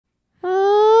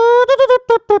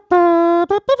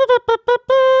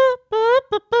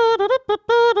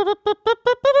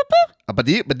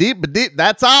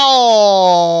That's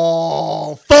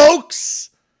all, folks.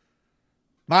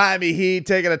 Miami Heat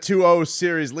taking a 2-0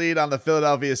 series lead on the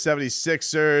Philadelphia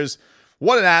 76ers.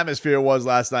 What an atmosphere it was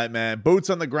last night, man. Boots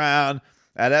on the ground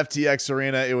at FTX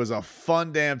Arena. It was a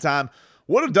fun damn time.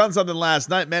 Would have done something last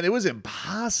night, man. It was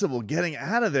impossible getting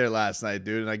out of there last night,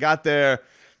 dude. And I got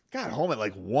home at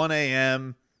like 1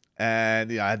 a.m.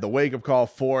 And I had the wake-up call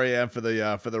 4 a.m. for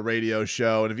the radio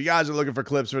show. And if you guys are looking for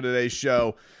clips for today's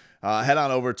show, head on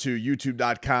over to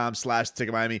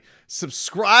youtube.com/TicketMiami.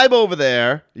 Subscribe over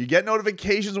there. You get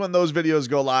notifications when those videos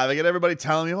go live. I get everybody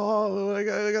telling me, oh, I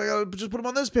gotta just put them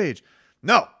on this page.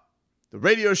 No. The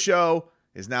radio show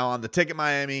is now on the Ticket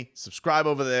Miami. Subscribe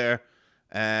over there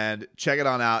and check it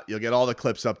on out. You'll get all the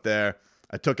clips up there.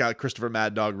 I took out Christopher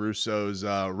Mad Dog Russo's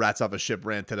Rats Off a Ship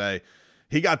rant today.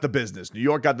 He got the business. New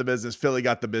York got the business. Philly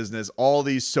got the business. All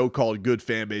these so-called good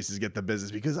fan bases get the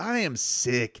business because I am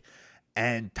sick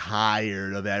and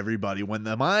tired of everybody. When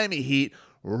the Miami Heat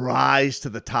rise to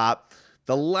the top,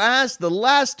 the last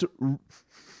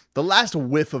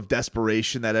whiff of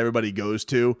desperation that everybody goes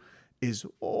to is,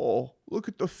 oh, look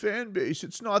at the fan base.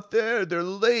 It's not there. They're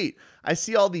late. I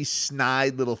see all these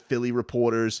snide little Philly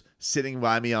reporters sitting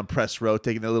by me on press row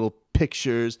taking their little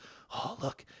pictures. Oh,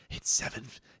 look, it's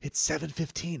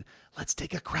 7:15. Let's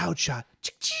take a crowd shot.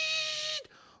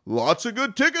 Lots of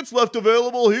good tickets left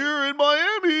available here in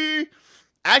Miami.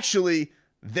 Actually,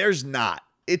 there's not.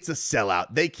 It's a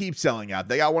sellout. They keep selling out.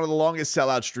 They got one of the longest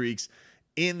sellout streaks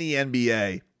in the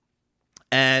NBA.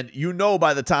 And you know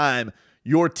by the time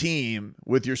your team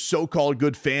with your so-called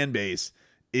good fan base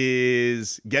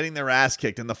is getting their ass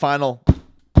kicked and the final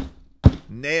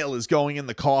nail is going in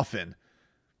the coffin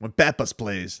when Pepas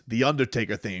plays the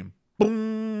Undertaker theme.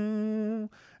 Boom.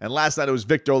 And last night it was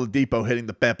Victor Oladipo hitting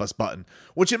the Pepas button,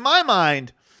 which in my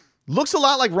mind looks a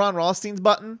lot like Ron Rothstein's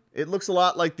button. It looks a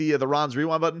lot like the Ron's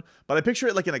Rewind button, but I picture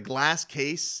it like in a glass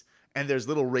case and there's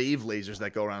little rave lasers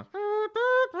that go around.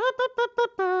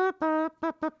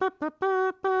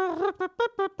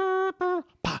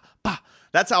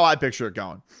 That's how I picture it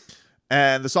going.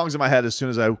 And the song's in my head as soon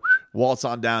as I waltz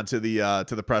on down to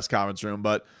the press conference room.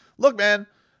 But look, man,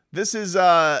 this is,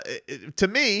 to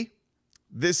me,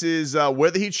 this is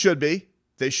where the Heat should be.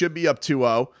 They should be up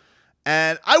 2-0.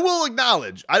 And I will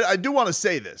acknowledge, I do want to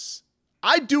say this.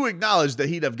 I do acknowledge that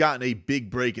Heat have gotten a big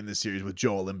break in this series with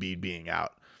Joel Embiid being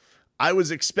out. I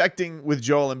was expecting with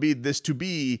Joel Embiid this to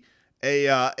be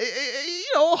a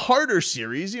harder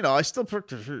series. I still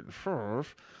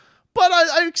but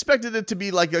I expected it to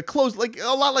be like a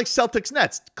lot like Celtics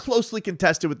Nets, closely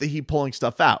contested with the Heat pulling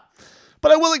stuff out.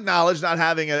 But I will acknowledge not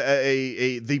having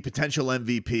the potential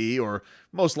MVP or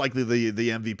most likely the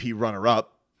MVP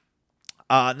runner-up.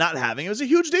 Not having it was a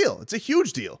huge deal. It's a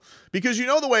huge deal because you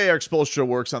know the way Eric Spoelstra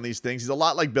works on these things. He's a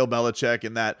lot like Bill Belichick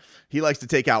in that he likes to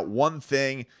take out one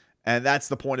thing, and that's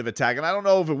the point of attack. And I don't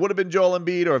know if it would have been Joel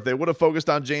Embiid or if they would have focused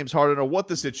on James Harden or what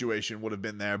the situation would have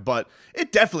been there, but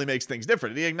it definitely makes things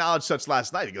different. And he acknowledged such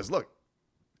last night. He goes, look,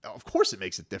 of course it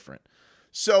makes it different.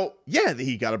 So, yeah, the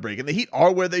Heat got a break, and the Heat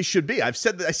are where they should be. I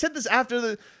said this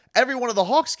after every one of the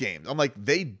Hawks games. I'm like,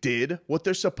 they did what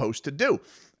they're supposed to do.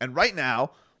 And right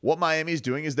now, what Miami's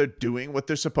doing is they're doing what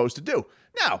they're supposed to do.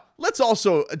 Now, let's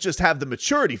also just have the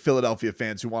maturity Philadelphia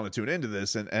fans who want to tune into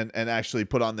this and actually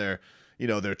put on their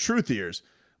truth ears.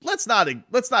 Let's not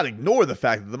ignore the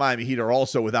fact that the Miami Heat are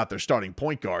also without their starting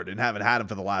point guard and haven't had him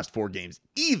for the last 4 games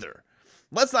either.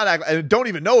 Let's not act. I don't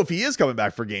even know if he is coming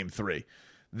back for Game 3.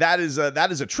 That is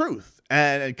a truth.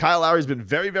 And Kyle Lowry's been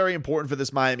very, very important for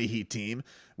this Miami Heat team.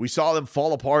 We saw them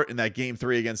fall apart in that Game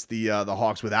 3 against the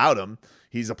Hawks without him.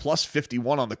 He's a plus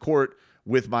 51 on the court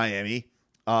with Miami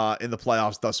in the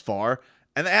playoffs thus far,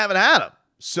 and they haven't had him.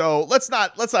 So let's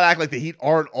not act like the Heat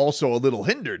aren't also a little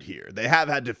hindered here. They have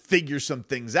had to figure some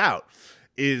things out.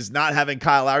 Is not having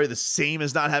Kyle Lowry the same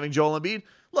as not having Joel Embiid?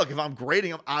 Look, if I'm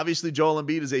grading him, obviously Joel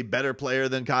Embiid is a better player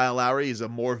than Kyle Lowry. He's a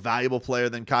more valuable player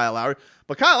than Kyle Lowry.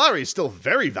 But Kyle Lowry is still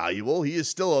very valuable. He is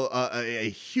still a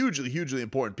hugely, hugely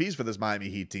important piece for this Miami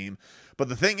Heat team. But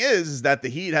the thing is that the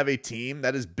Heat have a team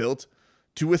that is built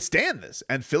to withstand this,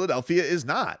 and Philadelphia is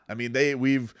not. I mean,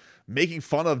 we've making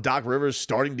fun of Doc Rivers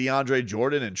starting DeAndre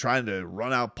Jordan and trying to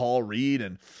run out Paul Reed,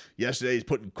 and yesterday he's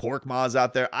putting Korkmaz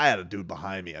out there. I had a dude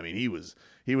behind me. I mean, he was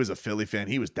a Philly fan.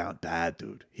 He was down bad,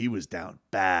 dude. He was down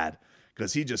bad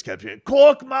because he just kept saying,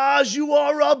 Korkmaz, you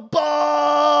are a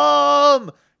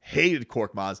bum. Hated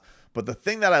Korkmaz. But the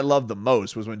thing that I loved the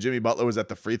most was when Jimmy Butler was at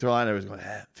the free throw line, I was going,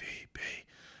 MVP,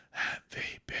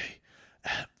 MVP,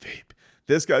 MVP.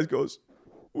 This guy goes,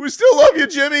 we still love you,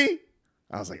 Jimmy.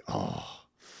 I was like, oh,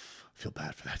 I feel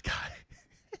bad for that guy.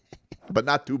 But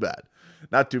not too bad.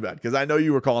 Not too bad, because I know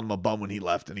you were calling him a bum when he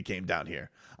left and he came down here.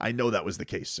 I know that was the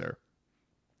case, sir.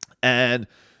 And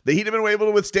the Heat have been able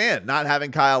to withstand not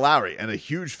having Kyle Lowry. And a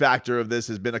huge factor of this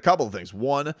has been a couple of things.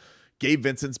 One, Gabe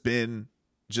Vincent's been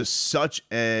just such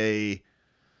a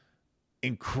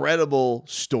incredible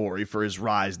story for his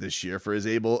rise this year, for his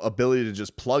ability to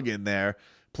just plug in there,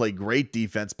 play great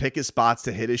defense, pick his spots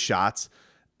to hit his shots.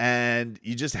 And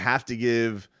you just have to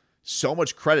give so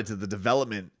much credit to the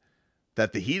development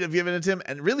that the Heat have given it to him,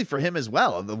 and really for him as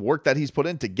well. The work that he's put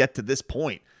in to get to this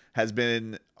point has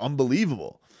been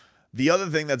unbelievable. The other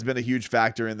thing that's been a huge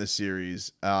factor in this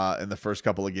series in the first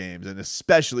couple of games, and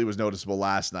especially was noticeable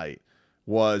last night,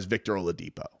 was Victor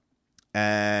Oladipo.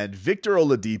 And Victor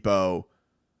Oladipo,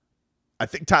 I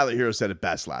think Tyler Hero said it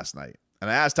best last night. And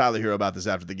I asked Tyler Hero about this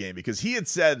after the game, because he had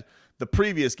said the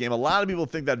previous game, a lot of people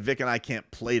think that Vic and I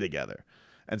can't play together.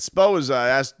 And I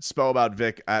asked Spo about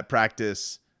Vic at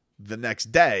practice the next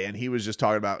day, and he was just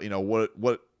talking about,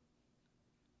 what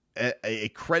a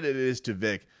credit it is to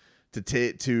Vic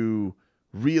to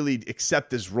really accept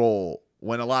this role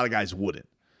when a lot of guys wouldn't.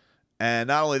 And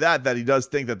not only that he does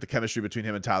think that the chemistry between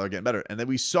him and Tyler are getting better. And then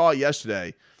we saw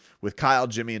yesterday with Kyle,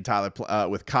 Jimmy, and Tyler,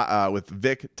 with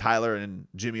Vic, Tyler, and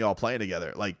Jimmy all playing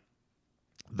together, like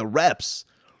the reps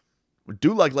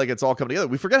do like it's all coming together.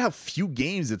 We forget how few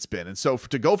games it's been. And so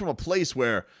to go from a place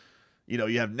where,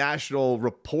 you have national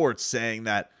reports saying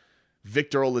that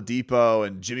Victor Oladipo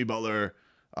and Jimmy Butler,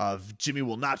 Jimmy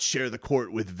will not share the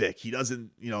court with Vic. He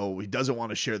doesn't want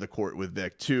to share the court with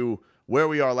Vic, to where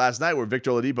we are last night, where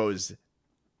Victor Oladipo is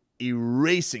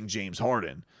erasing James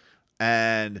Harden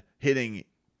and hitting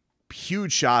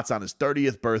huge shots on his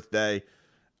 30th birthday.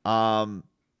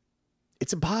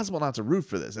 It's impossible not to root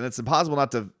for this, and it's impossible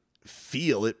not to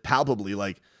feel it palpably.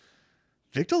 Like,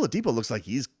 Victor Oladipo looks like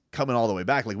he's coming all the way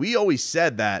back. Like, we always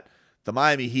said that the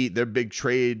Miami Heat, their big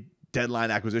trade deadline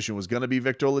acquisition was going to be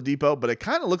Victor Oladipo, but it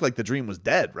kind of looked like the dream was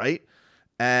dead, right?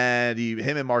 And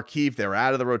him and Markieff, they were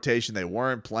out of the rotation. They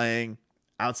weren't playing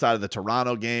outside of the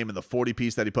Toronto game and the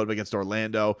 40-piece that he put up against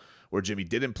Orlando, where Jimmy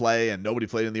didn't play and nobody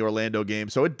played in the Orlando game.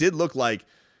 So it did look like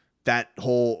that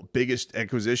whole biggest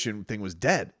acquisition thing was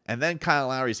dead. And then Kyle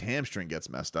Lowry's hamstring gets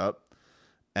messed up,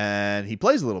 and he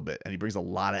plays a little bit, and he brings a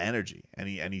lot of energy,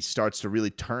 and he starts to really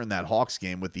turn that Hawks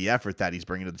game with the effort that he's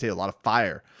bringing to the table, a lot of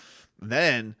fire. And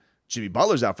then Jimmy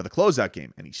Butler's out for the closeout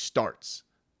game, and he starts,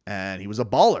 and he was a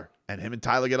baller, and him and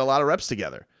Tyler get a lot of reps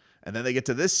together. And then they get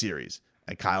to this series,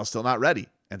 and Kyle's still not ready,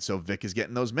 and so Vic is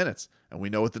getting those minutes, and we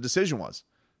know what the decision was.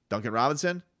 Duncan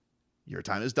Robinson, your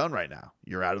time is done right now.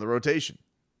 You're out of the rotation.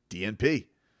 DNP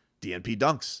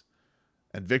dunks.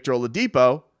 And Victor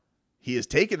Oladipo, he has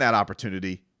taken that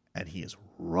opportunity, and he has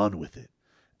run with it.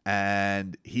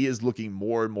 And he is looking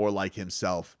more and more like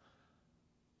himself,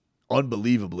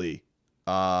 unbelievably,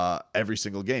 every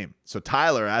single game. So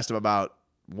Tyler asked him about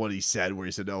what he said, where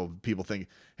he said, "Oh, people think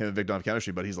him and Vic don't have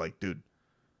chemistry," but he's like, "Dude,"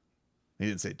 he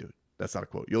didn't say "dude." That's not a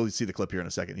quote. You'll see the clip here in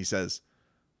a second. He says,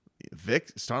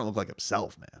 "Vic is starting to look like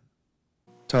himself, man."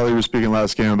 Tyler, you were speaking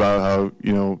last game about how,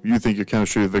 you think your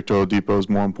chemistry with Victor Oladipo is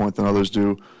more important than others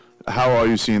do. How are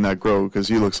you seeing that grow? Because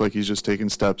he looks like he's just taking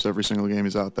steps every single game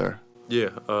he's out there. Yeah,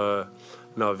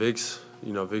 no, Vic's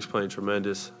playing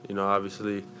tremendous.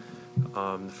 Obviously,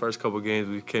 the first couple of games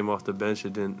we came off the bench,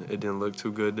 it didn't look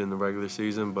too good in the regular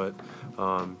season, but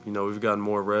we've gotten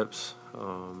more reps.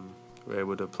 We're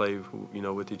able to play,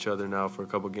 with each other now for a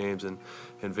couple of games, and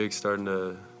Vic's starting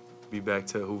to be back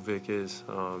to who Vic is.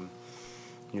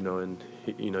 And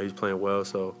he's playing well,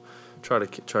 so try to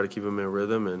keep him in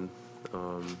rhythm, and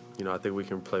I think we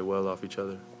can play well off each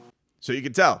other. So you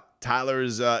can tell Tyler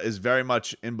is very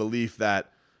much in belief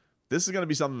that this is going to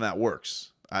be something that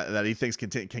works, that he thinks can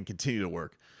continue to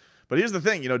work. But here's the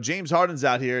thing, James Harden's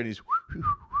out here, and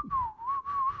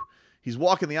he's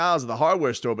walking the aisles of the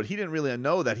hardware store, but he didn't really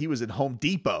know that he was in Home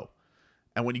Depot.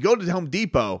 And when you go to Home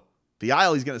Depot, the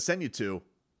aisle he's going to send you to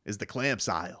is the clamps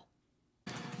aisle.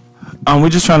 We're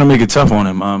just trying to make it tough on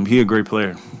him. He a great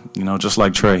player, just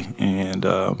like Trey. And,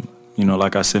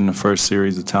 like I said in the first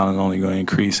series, the talent is only going to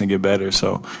increase and get better.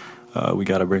 So we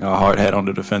got to bring our hard hat on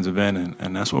the defensive end,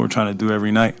 and that's what we're trying to do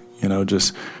every night.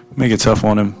 Just make it tough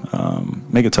on him,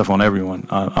 make it tough on everyone,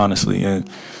 honestly, and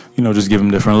just give him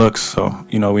different looks. So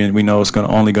we know it's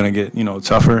only going to get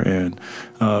tougher, and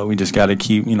we just got to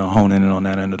keep honing in on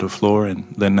that end of the floor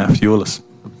and letting that fuel us.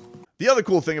 The other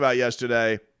cool thing about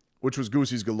yesterday, which was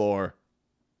Goosey's galore,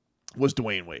 was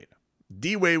Dwayne Wade.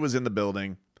 D Wade was in the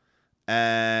building,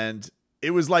 and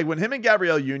it was like when him and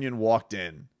Gabrielle Union walked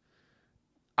in.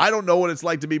 I don't know what it's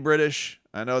like to be British.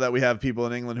 I know that we have people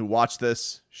in England who watch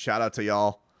this. Shout out to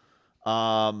y'all.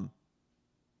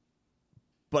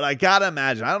 But I gotta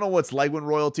imagine, I don't know what's like when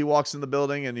royalty walks in the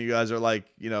building and you guys are like,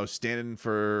 standing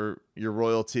for your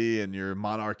royalty and your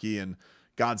monarchy and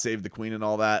God save the queen and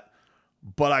all that.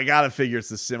 But I gotta figure it's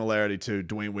the similarity to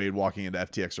Dwayne Wade walking into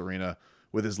FTX Arena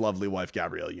with his lovely wife,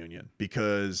 Gabrielle Union,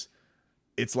 because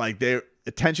it's like their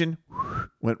attention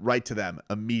went right to them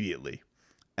immediately.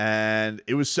 And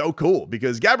it was so cool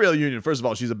because Gabrielle Union, first of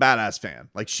all, she's a badass fan.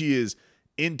 Like, she is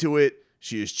into it.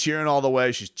 She is cheering all the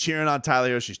way. She's cheering on Tyler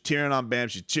Hero. She's cheering on Bam.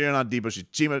 She's cheering on Depot. She's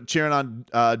cheering on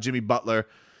Jimmy Butler.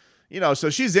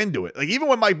 So she's into it. Like, even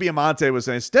when Mike Biamonte was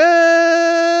saying,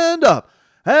 stand up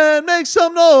and make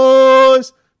some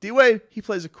noise, D-Wade, he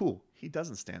plays it cool. He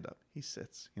doesn't stand up. He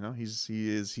sits.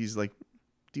 He's like,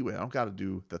 D-Wade, I don't got to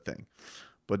do the thing.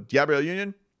 But Gabrielle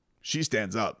Union, she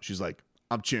stands up. She's like,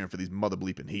 I'm cheering for these mother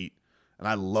bleeping Heat. And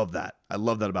I love that. I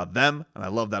love that about them. And I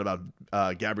love that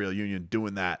about Gabrielle Union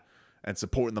doing that and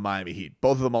supporting the Miami Heat.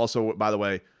 Both of them also, by the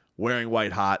way, wearing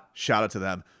white hot. Shout out to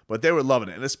them. But they were loving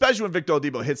it. And especially when Victor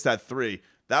Oladipo hits that three,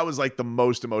 that was like the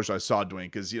most emotional I saw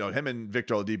Dwayne, because, him and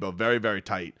Victor Oladipo, very, very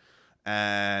tight.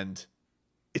 And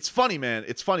it's funny, man.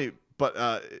 It's funny. But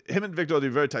him and Victor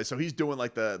Oladipo very tight. So he's doing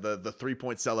like the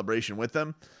 3-point celebration with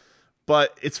them.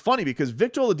 But it's funny because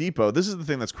Victor Oladipo, this is the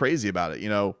thing that's crazy about it.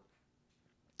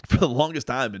 For the longest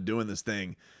time, I've been doing this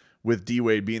thing with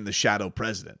D-Wade being the shadow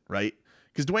president, right?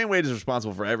 Because Dwayne Wade is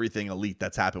responsible for everything elite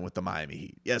that's happened with the Miami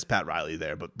Heat. Yes, Pat Riley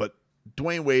there, but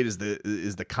Dwayne Wade is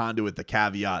the conduit, the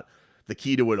caveat, the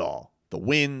key to it all. The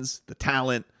wins, the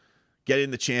talent,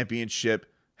 getting the championship,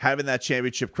 having that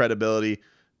championship credibility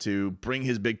to bring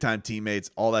his big-time teammates,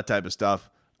 all that type of stuff.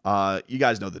 You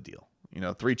guys know the deal.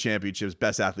 3 championships,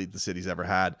 best athlete the city's ever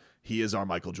had. He is our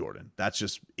Michael Jordan. That's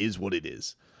just is what it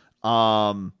is.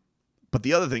 But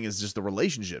the other thing is just the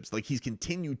relationships. Like, he's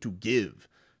continued to give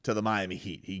to the Miami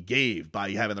Heat. He gave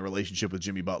by having the relationship with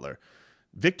Jimmy Butler.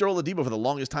 Victor Oladipo, for the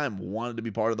longest time, wanted to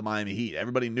be part of the Miami Heat.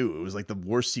 Everybody knew. It was like the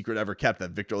worst secret ever kept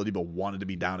that Victor Oladipo wanted to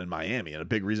be down in Miami. And a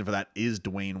big reason for that is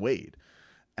Dwayne Wade.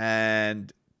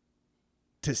 And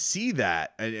to see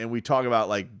that, and we talk about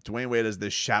like Dwayne Wade as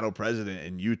this shadow president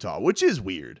in Utah, which is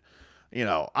weird.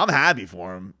 I'm happy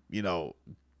for him.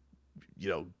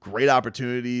 Great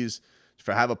opportunities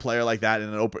for have a player like that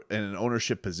in an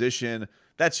ownership position.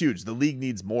 That's huge. The league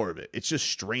needs more of it. It's just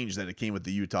strange that it came with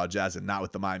the Utah Jazz and not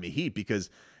with the Miami Heat, because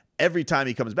every time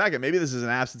he comes back, and maybe this is an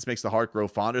absence makes the heart grow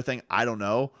fonder thing, I don't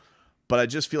know, but I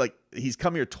just feel like he's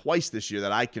come here twice this year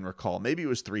that I can recall. Maybe it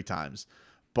was 3 times.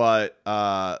 But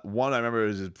one I remember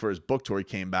was for his book tour, he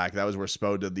came back. That was where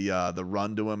Spo did the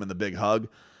run to him and the big hug.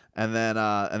 And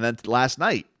then last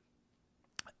night.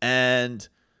 And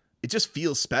it just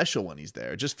feels special when he's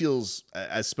there. It just feels,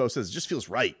 as Spo says, it just feels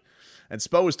right. And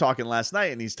Spo was talking last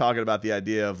night, and he's talking about the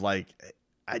idea of like,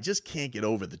 I just can't get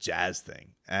over the Jazz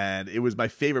thing. And it was my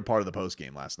favorite part of the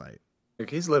postgame last night. Like,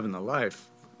 he's living the life.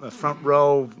 The front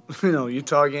row,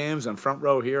 Utah games and front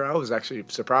row here. I was actually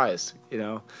surprised,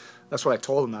 That's what I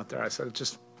told him out there. I said,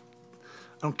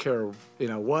 I don't care,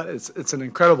 what. It's an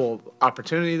incredible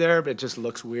opportunity there, but it just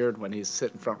looks weird when he's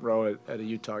sitting front row at a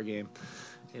Utah game,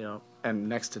 and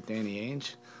next to Danny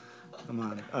Ainge. Come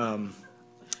on.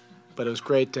 But it was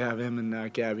great to have him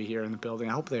and Gabby here in the building.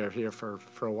 I hope they're here for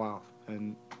a while,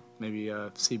 and maybe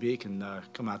CB can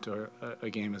come out to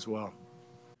a game as well.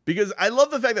 Because I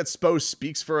love the fact that Spo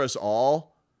speaks for us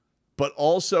all, but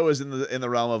also is in the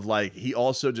realm of like, he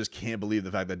also just can't believe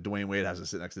the fact that Dwayne Wade has to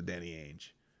sit next to Danny Ainge.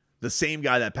 The same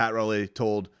guy that Pat Riley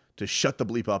told to shut the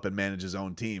bleep up and manage his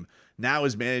own team now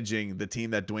is managing the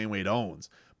team that Dwayne Wade owns.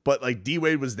 But like,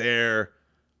 D-Wade was there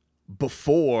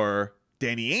before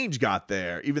Danny Ainge got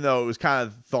there, even though it was kind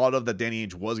of thought of that Danny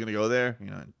Ainge was going to go there.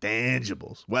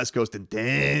 Intangibles, West Coast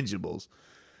intangibles.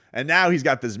 And now he's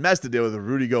got this mess to deal with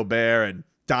Rudy Gobert and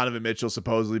Donovan Mitchell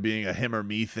supposedly being a him or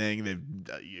me thing. They've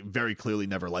very clearly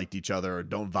never liked each other or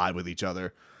don't vibe with each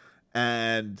other.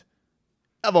 And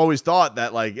I've always thought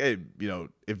that, like, hey,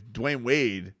 if Dwayne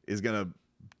Wade is going to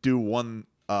do one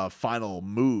final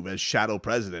move as shadow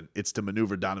president, it's to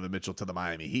maneuver Donovan Mitchell to the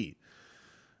Miami Heat.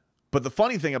 But the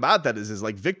funny thing about that is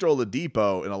like Victor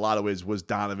Oladipo in a lot of ways was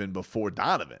Donovan before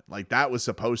Donovan. Like, that was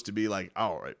supposed to be like,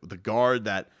 all right, the guard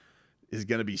that is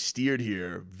going to be steered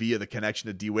here via the connection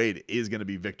to D-Wade is going to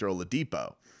be Victor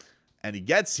Oladipo. And he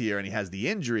gets here and he has the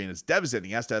injury and it's devastating.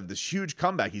 He has to have this huge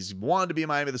comeback. He's wanted to be in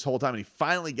Miami this whole time, and he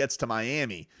finally gets to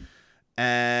Miami.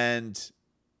 And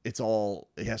he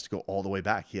has to go all the way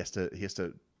back. He has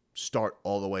to start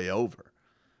all the way over.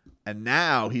 And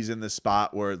now he's in this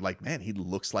spot where, like, man, he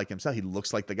looks like himself. He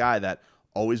looks like the guy that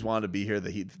always wanted to be here,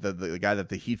 the guy that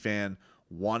the Heat fan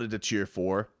wanted to cheer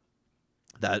for,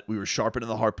 that we were sharpening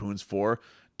the harpoons for.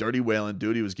 dirty whaling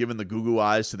dude. He was giving the goo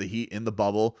eyes to the Heat in the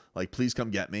bubble, like, please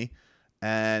come get me.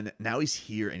 And now he's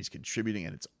here and he's contributing,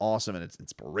 and it's awesome and it's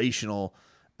inspirational.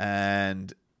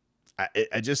 And I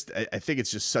think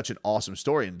it's just such an awesome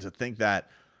story. And to think that,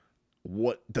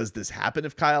 what does this happen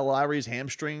if Kyle Lowry's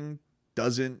hamstring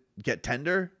doesn't get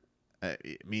tender? I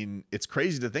mean, it's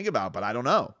crazy to think about, but I don't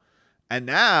know. And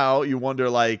now you wonder,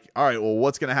 like, all right, well,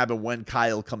 what's going to happen when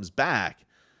Kyle comes back?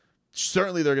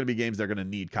 Certainly there are going to be games that are going to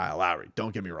need Kyle Lowry.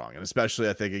 Don't get me wrong. And especially,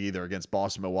 I think, either against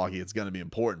Boston, Milwaukee, it's going to be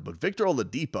important. But Victor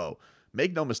Oladipo,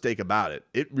 make no mistake about it,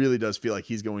 it really does feel like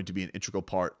he's going to be an integral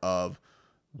part of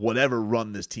whatever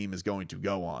run this team is going to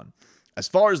go on. As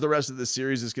far as the rest of this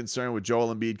series is concerned, with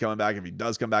Joel Embiid coming back, if he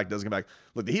does come back,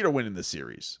 look, the Heat are winning this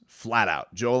series. Flat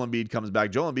out. Joel Embiid comes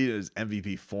back. Joel Embiid in his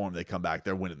MVP form, they come back.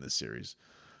 They're winning this series.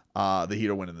 The Heat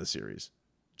are winning this series.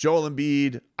 Joel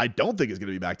Embiid, I don't think is going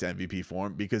to be back to MVP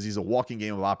form because he's a walking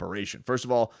game of operation. First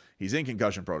of all, he's in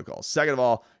concussion protocol. Second of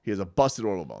all, he has a busted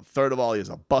orbital bone. Third of all, he has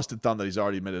a busted thumb that he's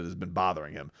already admitted has been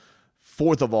bothering him.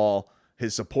 Fourth of all,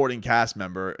 his supporting cast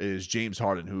member is James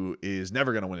Harden, who is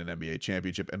never going to win an NBA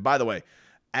championship. And by the way,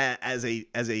 as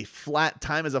a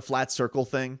flat circle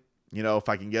thing, you know, if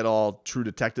I can get all True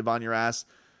Detective on your ass,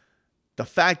 the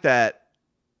fact that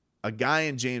a guy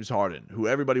in James Harden, who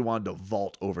everybody wanted to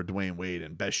vault over Dwayne Wade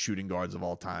and best shooting guards of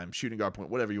all time, shooting guard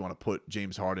point, whatever you want to put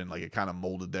James Harden, like, it kind of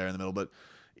molded there in the middle. But,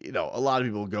 you know, a lot of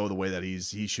people go the way that he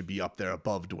should be up there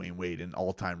above Dwayne Wade in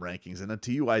all-time rankings. And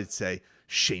to you, I'd say,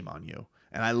 shame on you.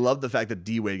 And I love the fact that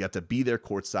D-Wade got to be there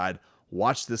courtside,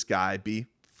 watch this guy be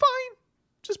fine.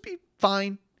 Just be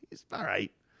fine. He's all right.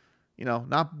 You know,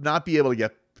 not be able to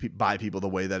get by people the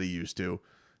way that he used to.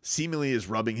 Seemingly is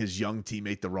rubbing his young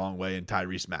teammate the wrong way in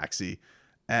Tyrese Maxey.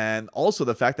 And also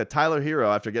the fact that Tyler Hero,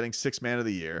 after getting Sixth Man of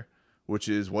the Year, which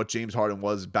is what James Harden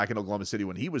was back in Oklahoma City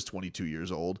when he was 22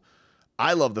 years old,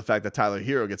 I love the fact that Tyler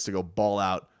Hero gets to go ball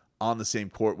out on the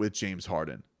same court with James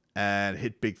Harden and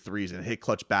hit big threes and hit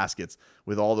clutch baskets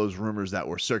with all those rumors that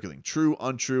were circulating. True,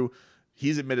 untrue,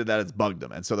 he's admitted that it's bugged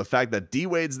him. And so the fact that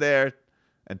D-Wade's there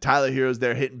and Tyler Hero's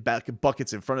there hitting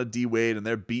buckets in front of D-Wade and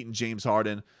they're beating James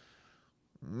Harden,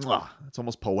 it's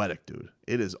almost poetic, dude.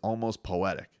 It is almost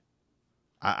poetic.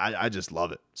 I just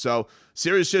love it. So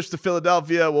series shifts to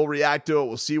Philadelphia. We'll react to it.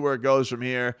 We'll see where it goes from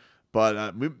here.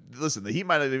 But listen, the Heat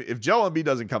might not, if Joel Embiid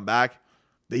doesn't come back,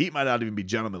 the Heat might not even be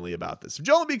gentlemanly about this. If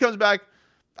Joel Embiid comes back,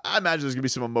 I imagine there's gonna be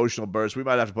some emotional bursts. We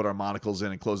might have to put our monocles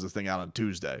in and close this thing out on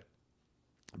Tuesday.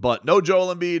 But no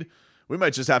Joel Embiid. We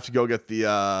might just have to go get the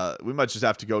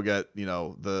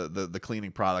the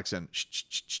cleaning products and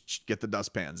get the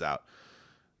dustpans out.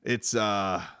 It's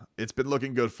been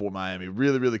looking good for Miami.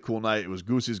 Really, really cool night. It was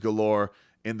Goosey's galore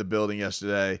in the building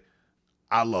yesterday.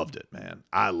 I loved it, man.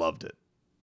 I loved it.